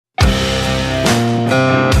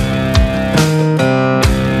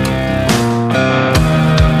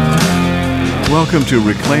Welcome to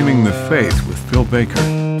Reclaiming the Faith with Phil Baker,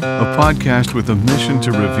 a podcast with a mission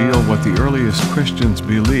to reveal what the earliest Christians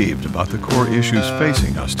believed about the core issues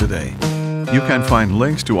facing us today. You can find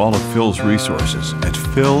links to all of Phil's resources at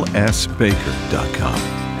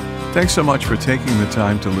philsbaker.com. Thanks so much for taking the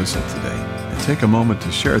time to listen today, and take a moment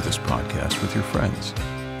to share this podcast with your friends.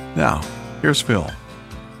 Now, here's Phil.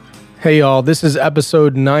 Hey y'all, this is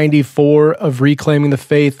episode 94 of Reclaiming the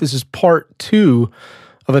Faith. This is part 2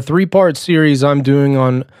 of a 3-part series I'm doing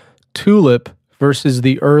on TULIP versus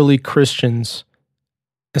the early Christians.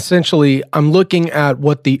 Essentially, I'm looking at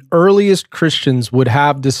what the earliest Christians would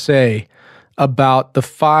have to say about the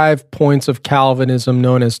 5 points of Calvinism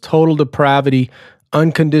known as total depravity,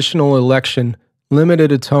 unconditional election,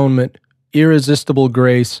 limited atonement, irresistible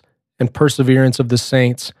grace, and perseverance of the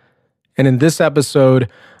saints. And in this episode,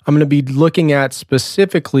 I'm going to be looking at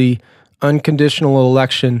specifically unconditional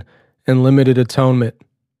election and limited atonement.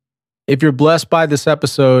 If you're blessed by this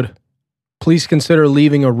episode, please consider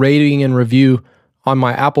leaving a rating and review on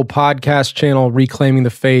my Apple Podcast channel, Reclaiming the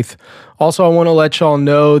Faith. Also, I want to let y'all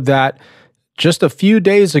know that just a few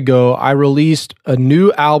days ago, I released a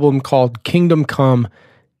new album called Kingdom Come,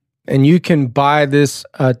 and you can buy this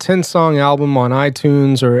 10-song album on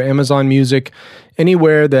iTunes or Amazon Music,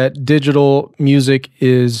 anywhere that digital music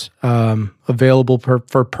is available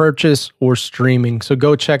for purchase or streaming. So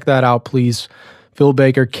go check that out, please. Phil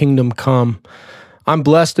Baker, Kingdom Come. I'm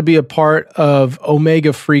blessed to be a part of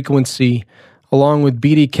Omega Frequency, along with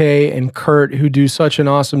BDK and Kurt, who do such an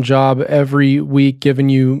awesome job every week giving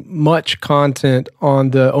you much content on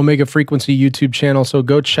the Omega Frequency YouTube channel. So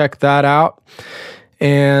go check that out.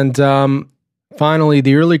 And finally,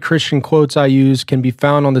 the early Christian quotes I use can be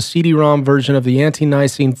found on the CD-ROM version of the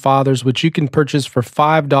Ante-Nicene Fathers, which you can purchase for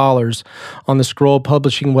 $5 on the Scroll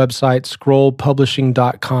Publishing website,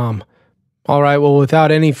 scrollpublishing.com. All right, well,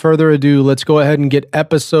 without any further ado, let's go ahead and get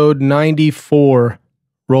episode 94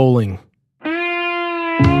 rolling.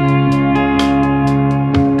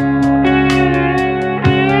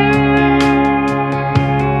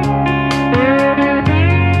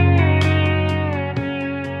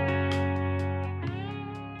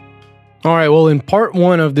 All right, well, in part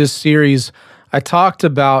 1 of this series, I talked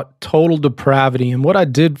about total depravity, and what I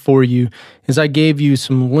did for you is I gave you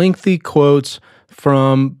some lengthy quotes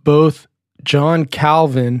from both John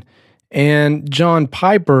Calvin and John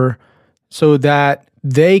Piper so that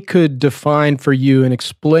they could define for you and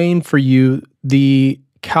explain for you the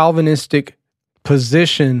Calvinistic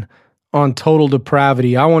position on total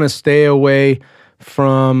depravity. I want to stay away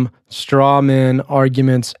from straw man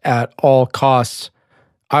arguments at all costs.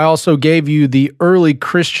 I also gave you the early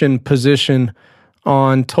Christian position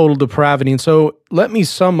on total depravity. And so let me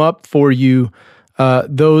sum up for you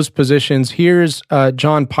those positions. Here's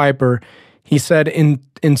John Piper. He said, in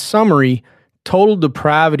summary, total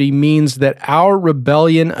depravity means that our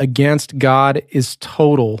rebellion against God is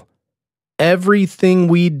total. Everything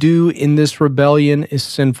we do in this rebellion is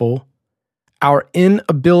sinful. Our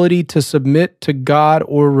inability to submit to God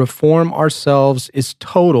or reform ourselves is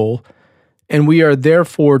total, and we are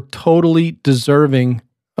therefore totally deserving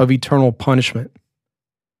of eternal punishment.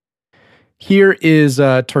 Here is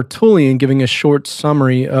Tertullian giving a short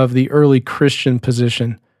summary of the early Christian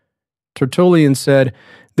position. Tertullian said,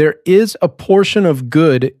 "There is a portion of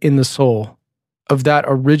good in the soul, of that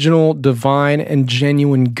original, divine, and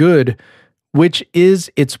genuine good, which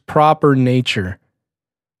is its proper nature.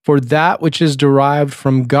 For that which is derived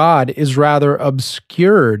from God is rather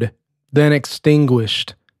obscured than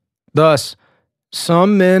extinguished. Thus,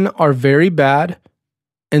 some men are very bad,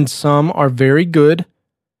 and some are very good,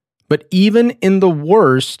 but even in the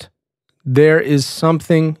worst, there is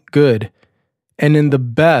something good, and in the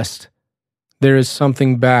best, there is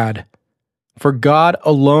something bad. For God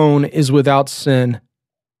alone is without sin,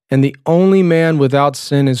 and the only man without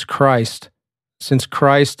sin is Christ, since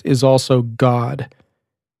Christ is also God."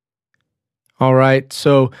 All right,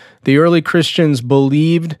 so the early Christians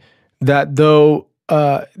believed that though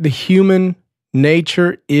the human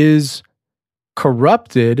nature is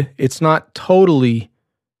corrupted, it's not totally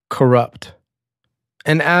corrupt.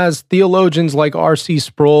 And as theologians like R.C.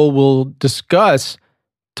 Sproul will discuss,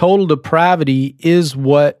 total depravity is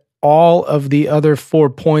what all of the other 4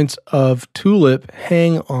 points of TULIP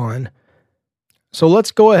hang on. So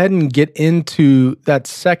let's go ahead and get into that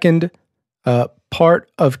second part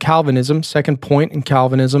of Calvinism, second point in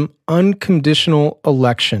Calvinism, unconditional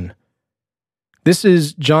election. This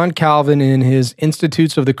is John Calvin in his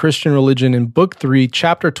Institutes of the Christian Religion in Book 3,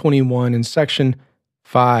 Chapter 21, in Section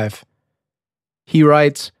 5. He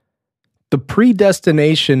writes, "The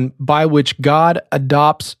predestination by which God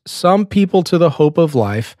adopts some people to the hope of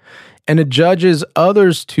life and adjudges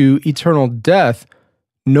others to eternal death,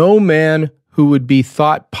 no man who would be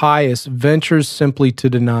thought pious ventures simply to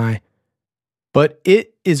deny. But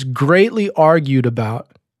it is greatly argued about,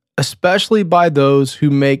 especially by those who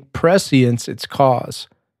make prescience its cause.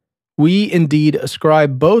 We indeed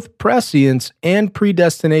ascribe both prescience and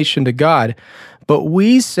predestination to God, but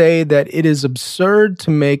we say that it is absurd to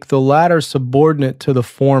make the latter subordinate to the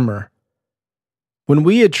former. When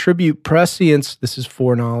we attribute prescience, this is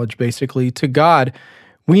foreknowledge basically, to God,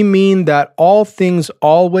 we mean that all things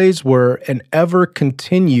always were and ever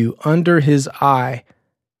continue under His eye.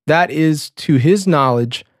 That is, to His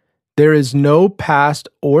knowledge, there is no past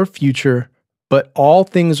or future, but all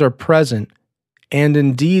things are present, and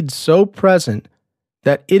indeed so present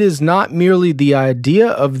that it is not merely the idea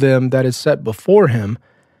of them that is set before Him,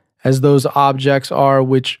 as those objects are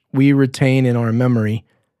which we retain in our memory,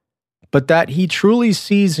 but that He truly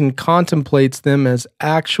sees and contemplates them as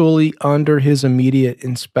actually under His immediate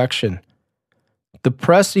inspection. The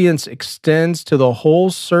prescience extends to the whole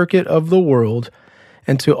circuit of the world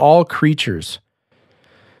and to all creatures.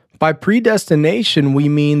 By predestination, we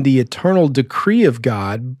mean the eternal decree of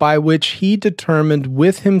God by which He determined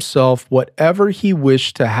with Himself whatever He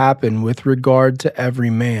wished to happen with regard to every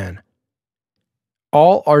man.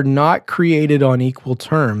 All are not created on equal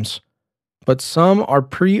terms, but some are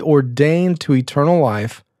preordained to eternal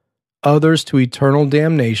life, others to eternal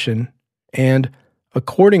damnation, and,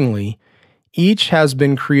 accordingly, each has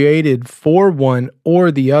been created for one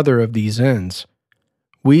or the other of these ends.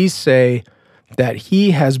 We say that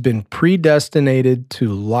he has been predestinated to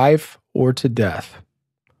life or to death.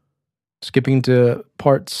 Skipping to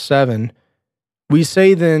part 7, we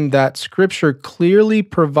say then that Scripture clearly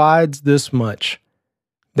provides this much,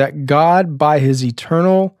 that God by His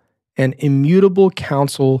eternal and immutable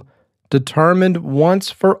counsel determined once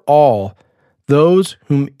for all those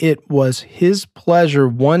whom it was His pleasure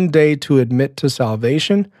one day to admit to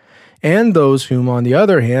salvation, and those whom, on the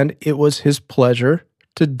other hand, it was His pleasure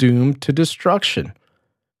to doom to destruction.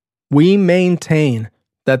 We maintain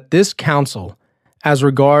that this counsel, as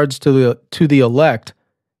regards to the elect,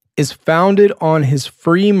 is founded on His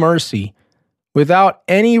free mercy, without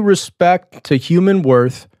any respect to human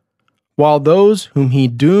worth, while those whom He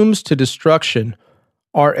dooms to destruction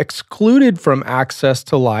are excluded from access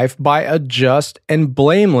to life by a just and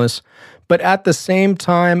blameless, but at the same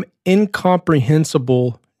time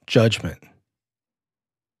incomprehensible judgment.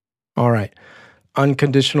 All right.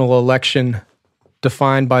 Unconditional election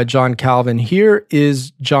defined by John Calvin. Here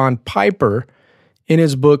is John Piper in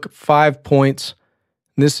his book 5 Points.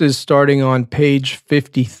 This is starting on page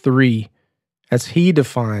 53 as he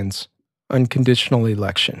defines unconditional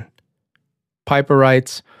election. Piper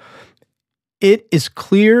writes, "It is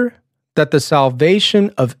clear that the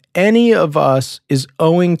salvation of any of us is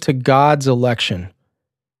owing to God's election.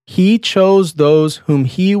 He chose those whom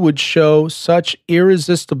He would show such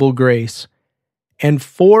irresistible grace, and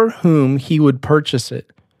for whom He would purchase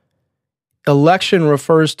it. Election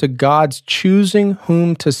refers to God's choosing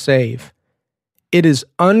whom to save. It is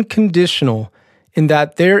unconditional in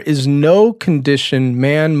that there is no condition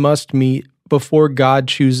man must meet before God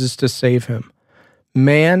chooses to save him.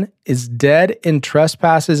 Man is dead in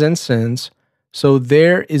trespasses and sins, so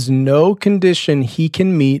there is no condition he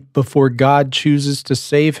can meet before God chooses to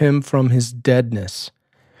save him from his deadness.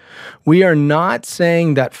 We are not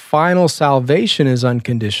saying that final salvation is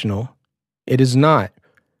unconditional. It is not.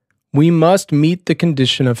 We must meet the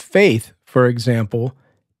condition of faith, for example,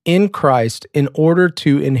 in Christ in order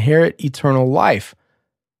to inherit eternal life.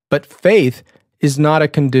 But faith is not a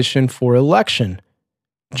condition for election.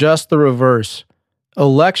 Just the reverse.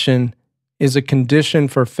 Election is a condition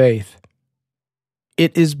for faith.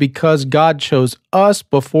 It is because God chose us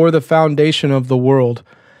before the foundation of the world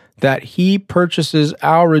that He purchases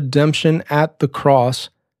our redemption at the cross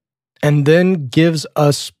and then gives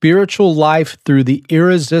us spiritual life through the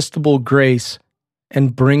irresistible grace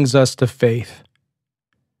and brings us to faith.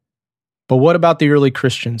 But what about the early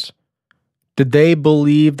Christians? Did they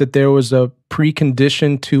believe that there was a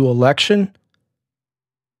precondition to election?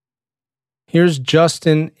 Here's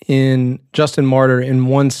Justin Martyr in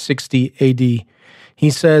 160 AD. He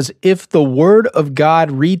says, "If the word of God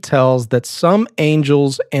retells that some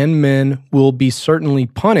angels and men will be certainly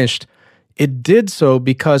punished, it did so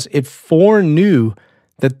because it foreknew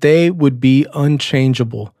that they would be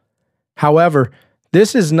unchangeable. However,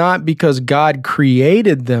 this is not because God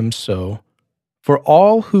created them so, for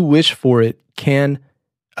all who wish for it can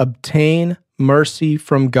obtain mercy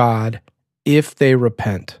from God if they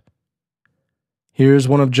repent." Here's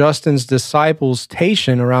one of Justin's disciples,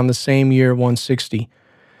 Tatian, around the same year, 160.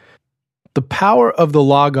 The power of the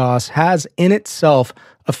Logos has in itself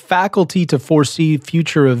a faculty to foresee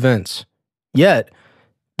future events. Yet,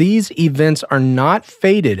 these events are not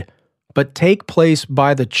fated, but take place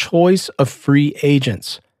by the choice of free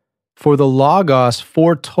agents. For the Logos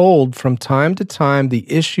foretold from time to time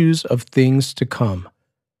the issues of things to come.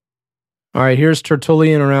 All right, here's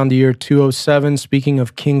Tertullian around the year 207, speaking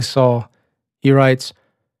of King Saul. He writes,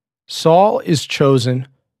 Saul is chosen,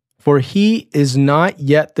 for he is not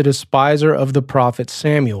yet the despiser of the prophet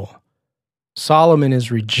Samuel. Solomon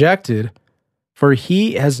is rejected, for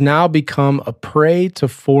he has now become a prey to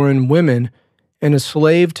foreign women and a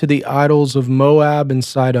slave to the idols of Moab and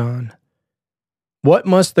Sidon. What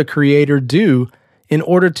must the Creator do in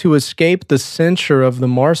order to escape the censure of the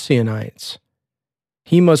Marcionites?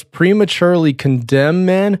 He must prematurely condemn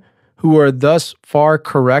men who are thus far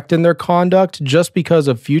correct in their conduct just because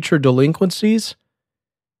of future delinquencies?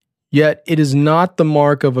 Yet it is not the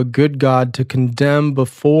mark of a good God to condemn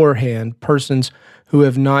beforehand persons who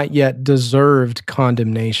have not yet deserved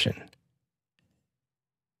condemnation.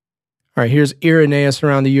 All right, here's Irenaeus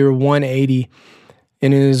around the year 180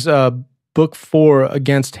 in his Book 4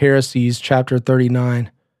 Against Heresies, chapter 39,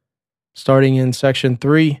 starting in section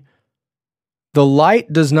 3. The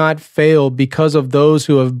light does not fail because of those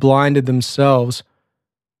who have blinded themselves.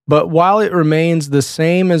 But while it remains the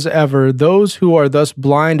same as ever, those who are thus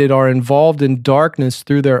blinded are involved in darkness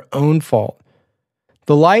through their own fault.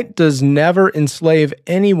 The light does never enslave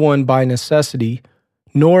anyone by necessity,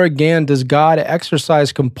 nor again does God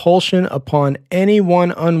exercise compulsion upon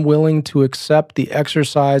anyone unwilling to accept the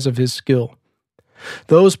exercise of his skill.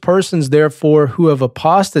 Those persons, therefore, who have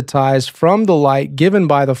apostatized from the light given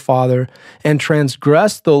by the Father and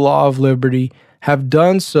transgressed the law of liberty have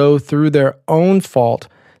done so through their own fault,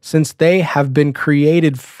 since they have been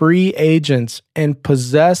created free agents and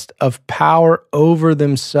possessed of power over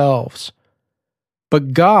themselves.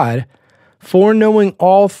 But God, foreknowing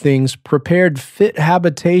all things, prepared fit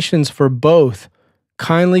habitations for both,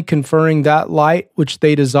 kindly conferring that light which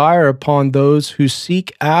they desire upon those who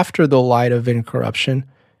seek after the light of incorruption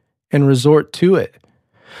and resort to it.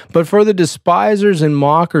 But for the despisers and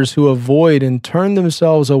mockers who avoid and turn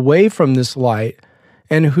themselves away from this light,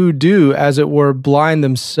 and who do, as it were, blind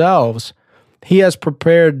themselves, he has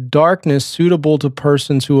prepared darkness suitable to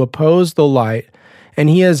persons who oppose the light, and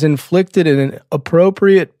he has inflicted an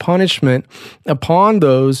appropriate punishment upon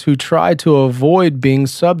those who try to avoid being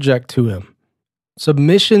subject to him.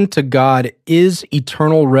 Submission to God is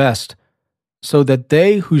eternal rest, so that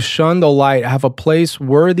they who shun the light have a place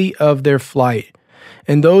worthy of their flight,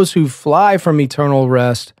 and those who fly from eternal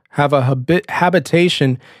rest have a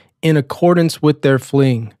habitation in accordance with their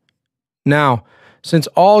fleeing. Now, since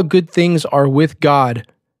all good things are with God,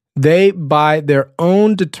 they by their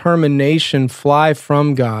own determination fly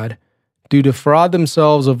from God, do defraud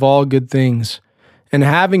themselves of all good things, and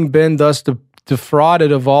having been thus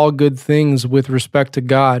defrauded of all good things with respect to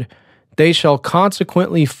God, they shall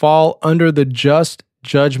consequently fall under the just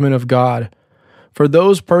judgment of God. For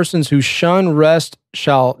those persons who shun rest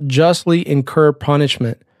shall justly incur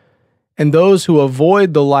punishment, and those who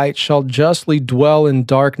avoid the light shall justly dwell in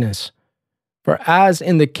darkness. For as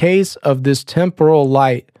in the case of this temporal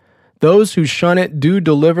light, those who shun it do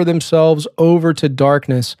deliver themselves over to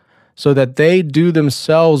darkness, so that they do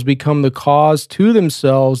themselves become the cause to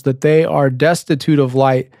themselves that they are destitute of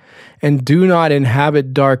light, and do not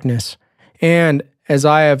inhabit darkness. And, as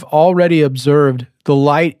I have already observed, the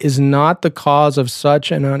light is not the cause of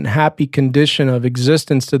such an unhappy condition of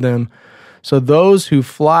existence to them. So those who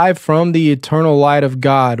fly from the eternal light of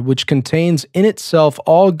God, which contains in itself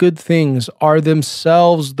all good things, are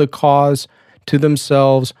themselves the cause to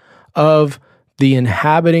themselves of their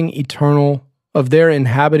inhabiting eternal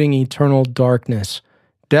darkness,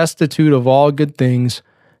 destitute of all good things,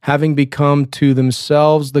 having become to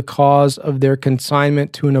themselves the cause of their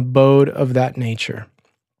consignment to an abode of that nature.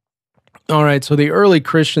 All right, so the early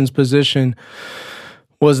Christians' position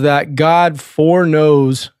was that God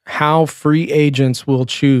foreknows how free agents will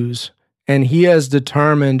choose, and he has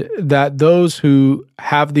determined that those who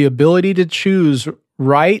have the ability to choose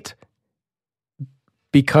right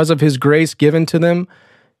because of his grace given to them,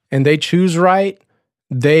 and they choose right,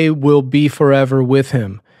 they will be forever with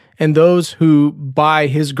him. And those who, by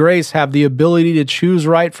his grace, have the ability to choose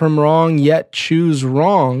right from wrong, yet choose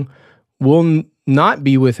wrong, will not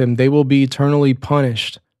be with him. They will be eternally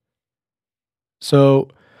punished. So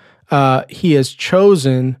he has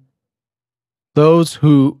chosen those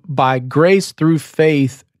who, by grace through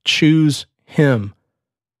faith, choose him.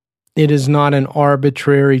 It is not an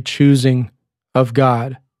arbitrary choosing of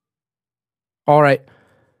God. All right.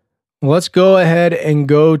 Let's go ahead and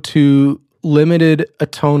go to limited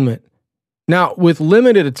atonement. Now, with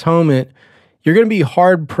limited atonement, you're going to be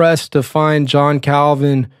hard-pressed to find John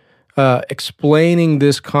Calvin explaining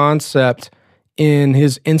this concept in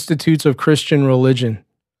his Institutes of Christian Religion.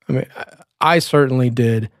 I mean, I certainly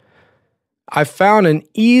did. I found an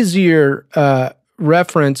easier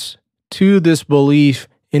reference to this belief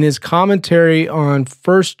in his commentary on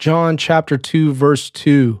 1 John chapter 2, verse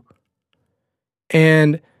 2.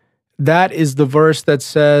 And that is the verse that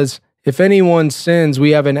says, "If anyone sins,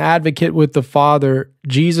 we have an advocate with the Father,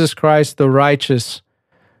 Jesus Christ the righteous,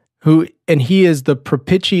 and he is the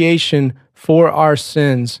propitiation for our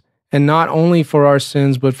sins, and not only for our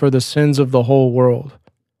sins, but for the sins of the whole world."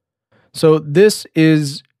 So this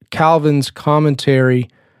is Calvin's commentary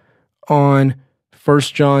on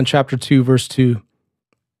 1 John chapter 2, verse 2.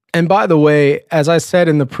 And by the way, as I said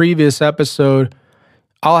in the previous episode,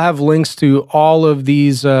 I'll have links to all of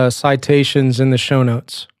these citations in the show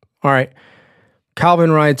notes. All right.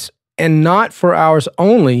 Calvin writes, "And not for ours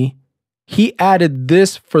only, he added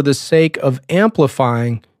this for the sake of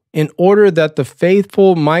amplifying, in order that the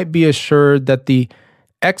faithful might be assured that the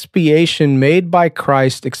expiation made by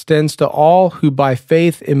Christ extends to all who by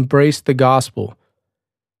faith embrace the gospel."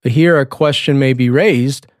 But here a question may be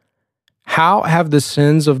raised: how have the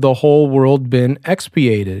sins of the whole world been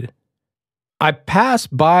expiated? I pass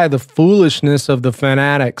by the foolishness of the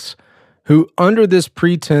fanatics who under this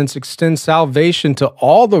pretense extend salvation to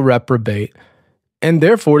all the reprobate, and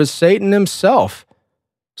therefore to Satan himself.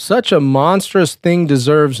 Such a monstrous thing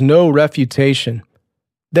deserves no refutation.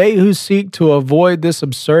 They who seek to avoid this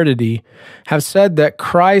absurdity have said that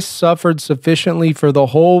Christ suffered sufficiently for the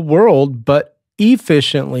whole world, but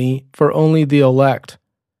efficiently for only the elect.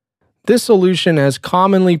 This solution has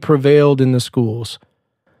commonly prevailed in the schools.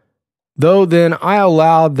 Though then I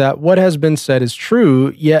allow that what has been said is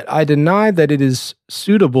true, yet I deny that it is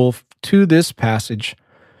suitable to this passage.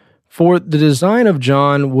 For the design of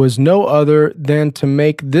John was no other than to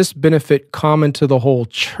make this benefit common to the whole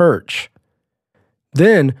church.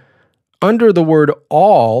 Then, under the word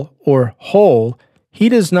all or whole, he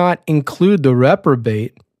does not include the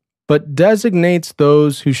reprobate, but designates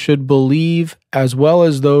those who should believe as well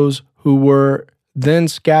as those who were then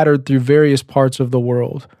scattered through various parts of the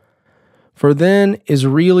world. For then is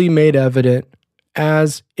really made evident,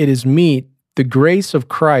 as it is meet, the grace of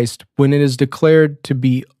Christ when it is declared to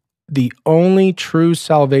be the only true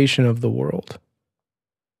salvation of the world.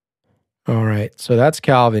 All right, so that's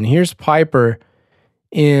Calvin. Here's Piper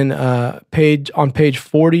on page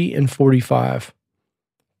 40 and 45.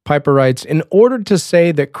 Piper writes, "In order to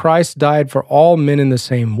say that Christ died for all men in the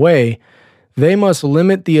same way, they must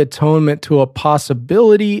limit the atonement to a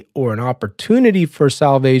possibility or an opportunity for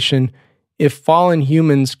salvation if fallen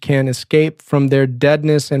humans can escape from their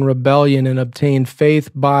deadness and rebellion and obtain faith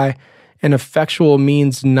by an effectual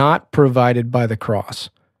means not provided by the cross.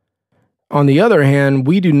 On the other hand,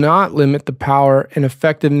 we do not limit the power and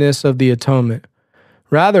effectiveness of the atonement.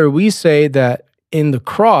 Rather, we say that in the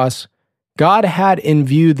cross, God had in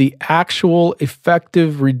view the actual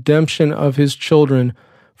effective redemption of his children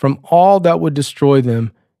from all that would destroy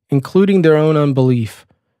them, including their own unbelief.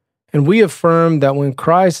 And we affirm that when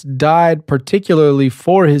Christ died particularly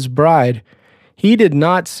for his bride, he did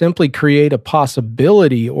not simply create a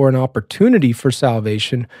possibility or an opportunity for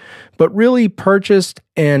salvation, but really purchased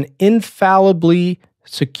and infallibly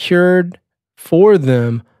secured for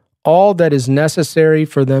them all that is necessary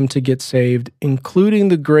for them to get saved, including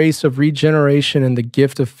the grace of regeneration and the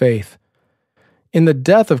gift of faith. In the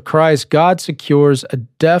death of Christ, God secures a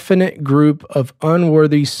definite group of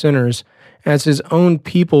unworthy sinners as his own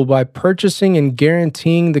people by purchasing and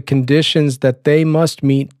guaranteeing the conditions that they must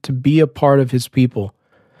meet to be a part of his people.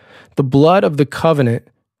 The blood of the covenant,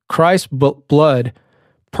 Christ's blood,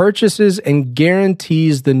 purchases and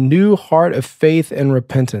guarantees the new heart of faith and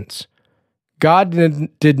repentance. God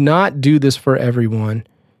did not do this for everyone.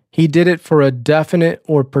 He did it for a definite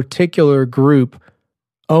or particular group,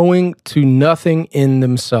 owing to nothing in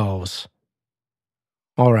themselves.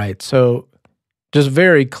 All right, so just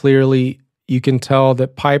very clearly, you can tell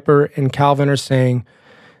that Piper and Calvin are saying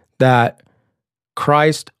that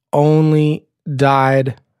Christ only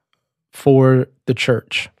died for the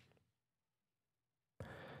church.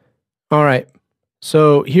 All right,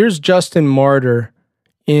 so here's Justin Martyr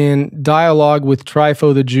in Dialogue with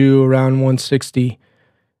Trypho the Jew around 160.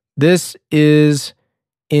 This is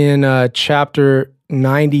in chapter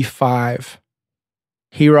 95.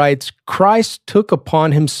 He writes, "Christ took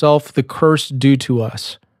upon himself the curse due to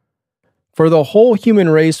us. For the whole human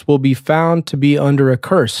race will be found to be under a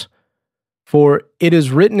curse. For it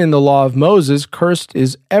is written in the law of Moses, cursed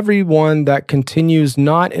is every one that continues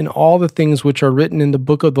not in all the things which are written in the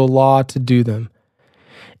book of the law to do them.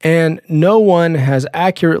 And no one has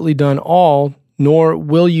accurately done all, nor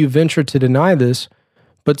will you venture to deny this,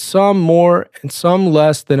 but some more and some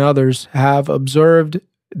less than others have observed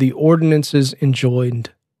the ordinances enjoined.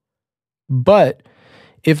 But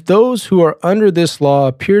if those who are under this law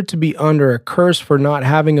appear to be under a curse for not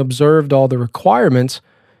having observed all the requirements,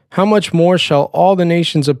 how much more shall all the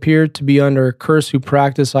nations appear to be under a curse who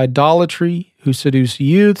practice idolatry, who seduce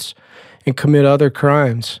youths, and commit other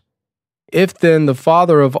crimes? If then the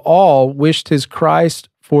Father of all wished his Christ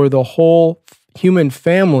for the whole human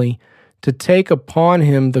family to take upon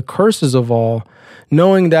him the curses of all,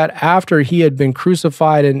 knowing that after he had been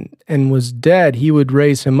crucified and was dead, he would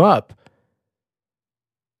raise him up,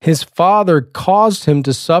 his Father caused him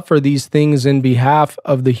to suffer these things in behalf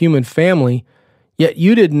of the human family, yet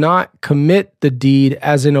you did not commit the deed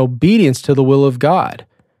as in obedience to the will of God.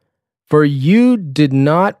 For you did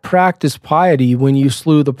not practice piety when you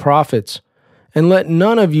slew the prophets. And let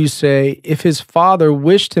none of you say, if his Father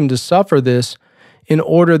wished him to suffer this, in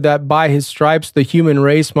order that by his stripes the human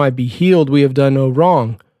race might be healed, we have done no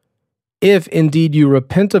wrong. If indeed you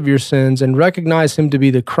repent of your sins and recognize him to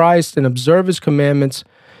be the Christ and observe his commandments,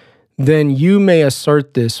 then you may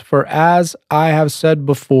assert this. For as I have said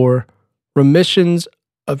before, remission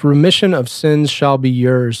of sins shall be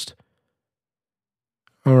yours.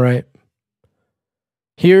 All right.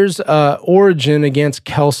 Here's Origen against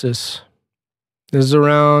Celsus. This is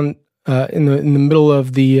around in the middle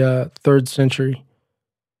of the 3rd century.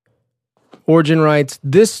 Origen writes,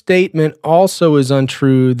 this statement also is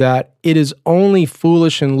untrue, that it is only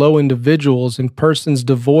foolish and low individuals and persons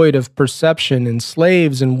devoid of perception and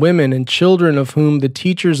slaves and women and children of whom the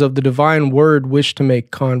teachers of the divine word wish to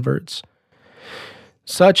make converts.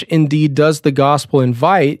 Such indeed does the gospel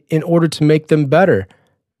invite in order to make them better,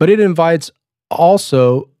 but it invites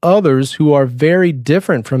also others who are very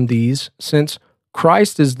different from these, since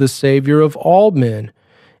Christ is the Savior of all men,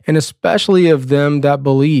 and especially of them that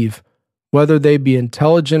believe, whether they be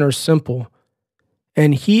intelligent or simple.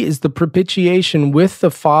 And he is the propitiation with the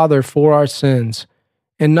Father for our sins,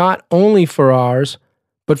 and not only for ours,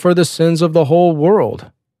 but for the sins of the whole world.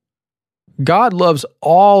 God loves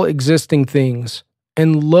all existing things,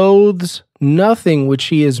 and loathes nothing which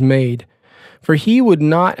he has made, for he would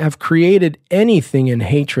not have created anything in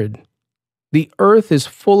hatred. The earth is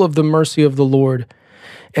full of the mercy of the Lord,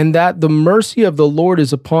 and that the mercy of the Lord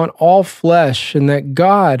is upon all flesh, and that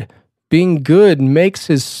God, being good, makes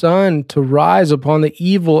his sun to rise upon the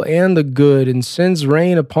evil and the good, and sends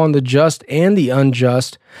rain upon the just and the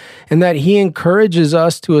unjust, and that he encourages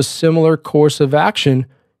us to a similar course of action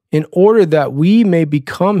in order that we may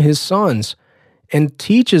become his sons, and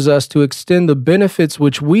teaches us to extend the benefits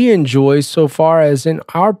which we enjoy so far as in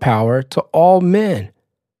our power to all men.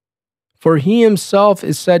 For he himself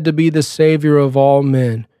is said to be the Savior of all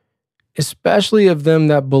men, especially of them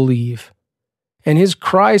that believe, and his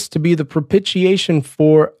Christ to be the propitiation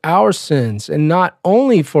for our sins, and not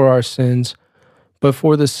only for our sins, but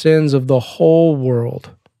for the sins of the whole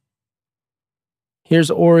world.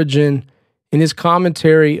 Here's Origen in his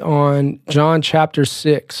commentary on John chapter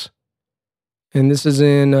 6, and this is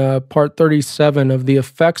in part 37 of the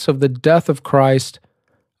effects of the death of Christ,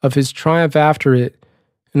 of his triumph after it,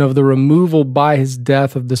 and of the removal by his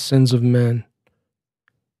death of the sins of men.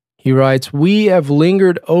 He writes, we have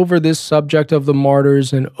lingered over this subject of the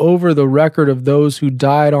martyrs and over the record of those who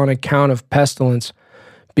died on account of pestilence,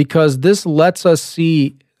 because this lets us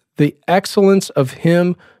see the excellence of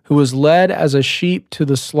him who was led as a sheep to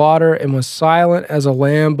the slaughter and was silent as a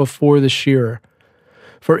lamb before the shearer.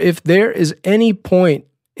 For if there is any point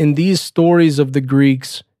in these stories of the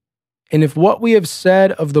Greeks, and if what we have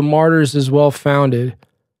said of the martyrs is well founded,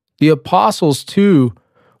 the apostles too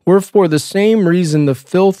were for the same reason the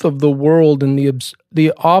filth of the world and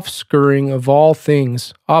the offscouring of all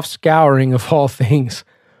things.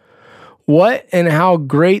 What and how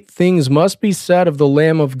great things must be said of the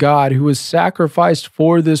Lamb of God who was sacrificed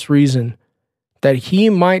for this reason, that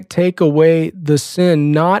he might take away the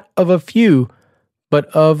sin not of a few, but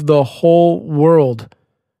of the whole world,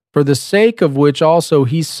 for the sake of which also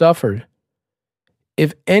he suffered.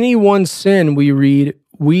 If any one sin, we read,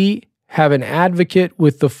 we have an advocate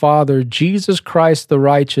with the Father, Jesus Christ the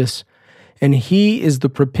righteous, and he is the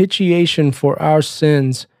propitiation for our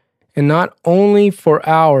sins, and not only for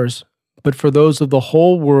ours, but for those of the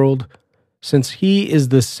whole world, since he is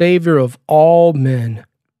the Savior of all men,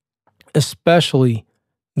 especially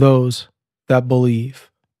those that believe.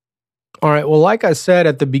 All right, well, like I said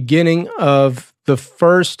at the beginning of the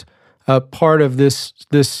first part of this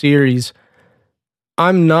series.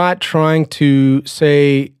 I'm not trying to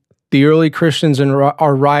say the early Christians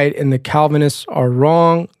are right and the Calvinists are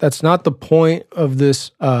wrong. That's not the point of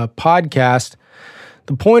this podcast.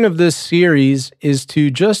 The point of this series is to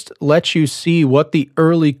just let you see what the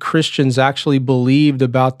early Christians actually believed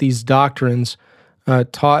about these doctrines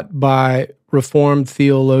taught by Reformed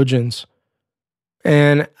theologians.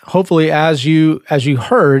 And hopefully, as you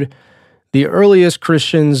heard, the earliest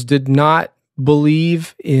Christians did not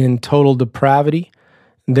believe in total depravity.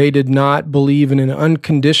 They did not believe in an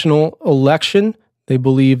unconditional election. They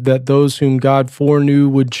believed that those whom God foreknew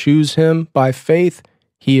would choose him by faith,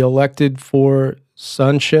 he elected for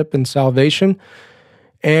sonship and salvation,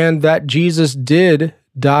 and that Jesus did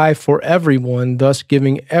die for everyone, thus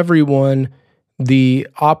giving everyone the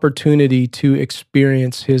opportunity to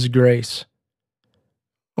experience his grace.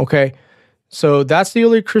 Okay, so that's the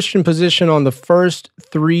early Christian position on the first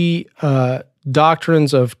three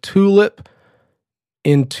doctrines of TULIP.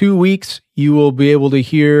 In 2 weeks, you will be able to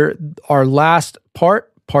hear our last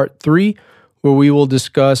part 3, where we will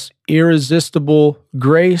discuss irresistible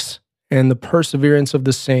grace and the perseverance of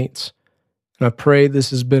the saints. And I pray this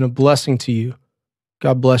has been a blessing to you.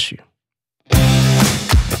 God bless you.